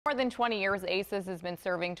more than 20 years, ACES has been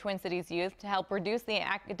serving Twin Cities youth to help reduce the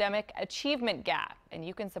academic achievement gap, and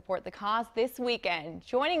you can support the cause this weekend.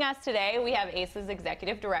 Joining us today, we have ACES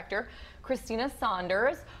Executive Director Christina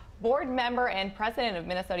Saunders, board member and president of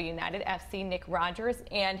Minnesota United FC Nick Rogers,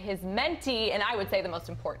 and his mentee, and I would say the most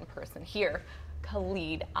important person here,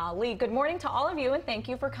 Khalid Ali. Good morning to all of you, and thank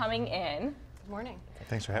you for coming in. Good morning.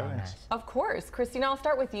 Thanks for having us. Of course. Christina, I'll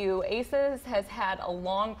start with you. ACES has had a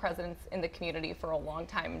long presence in the community for a long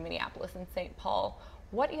time in Minneapolis and St. Paul.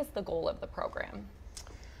 What is the goal of the program?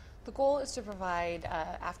 The goal is to provide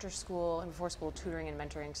after-school and before-school tutoring and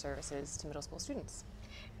mentoring services to middle school students.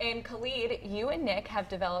 And Khalid, you and Nick have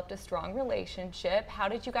developed a strong relationship. How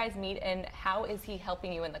did you guys meet, and how is he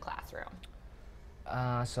helping you in the classroom?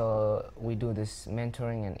 So we do this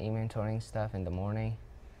mentoring and e-mentoring stuff in the morning.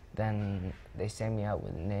 Then they send me out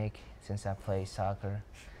with Nick since I play soccer,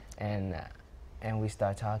 and we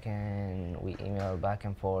start talking. We email back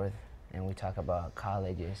and forth, and we talk about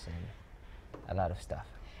colleges and a lot of stuff.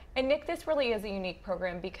 And Nick, this really is a unique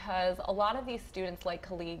program because a lot of these students like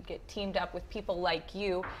Khalid get teamed up with people like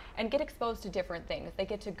you and get exposed to different things. They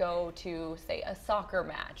get to go to, say, a soccer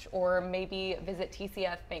match or maybe visit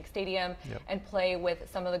TCF Bank Stadium and play with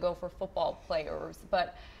some of the Gopher football players.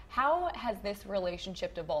 But how has this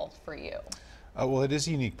relationship evolved for you? Well, it is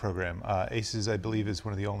a unique program. ACES, I believe, is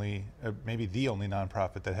one of the only, maybe the only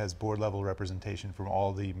nonprofit that has board-level representation from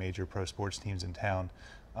all the major pro sports teams in town.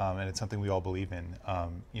 And it's something we all believe in,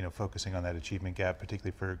 you know, focusing on that achievement gap,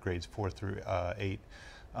 particularly for grades 4 through 8.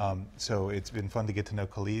 So it's been fun to get to know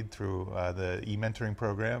Khalid through the e-mentoring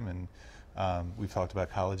program, and we've talked about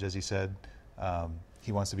college, as he said.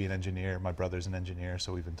 He wants to be an engineer. My brother's an engineer,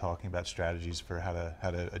 so we've been talking about strategies for how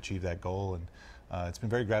to achieve that goal. And it's been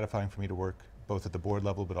very gratifying for me to work both at the board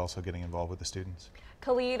level, but also getting involved with the students.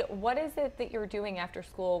 Khalid, what is it that you're doing after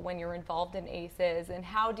school when you're involved in ACES, and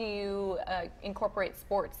how do you incorporate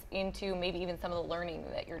sports into maybe even some of the learning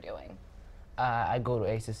that you're doing? I go to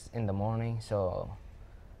ACES in the morning, so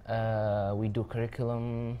we do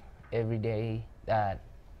curriculum every day that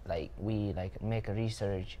we make a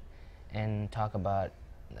research and talk about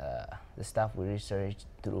the stuff we researched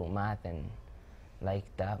through math and make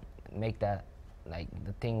that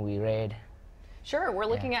the thing we read. Sure, we're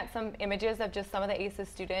looking at some images of just some of the ACES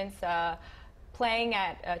students playing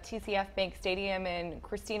at TCF Bank Stadium. And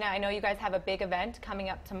Christina, I know you guys have a big event coming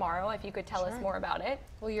up tomorrow. If you could tell us more about it.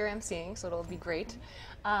 Well, you're emceeing, so it'll be great.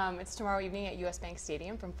 It's tomorrow evening at US Bank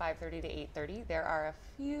Stadium from 5:30 to 8:30. There are a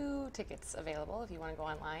few tickets available if you want to go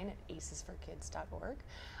online at acesforkids.org.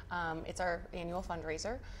 It's our annual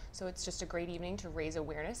fundraiser, so it's just a great evening to raise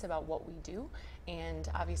awareness about what we do and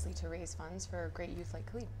obviously to raise funds for great youth like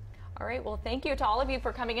Khalid. All right, well, thank you to all of you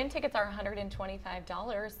for coming in. Tickets are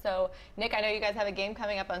 $125. So, Nick, I know you guys have a game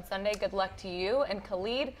coming up on Sunday. Good luck to you. And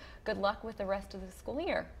Khalid, good luck with the rest of the school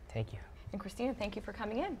year. Thank you. And Christina, thank you for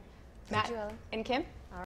coming in. Thank Matt you, Ellen. and Kim?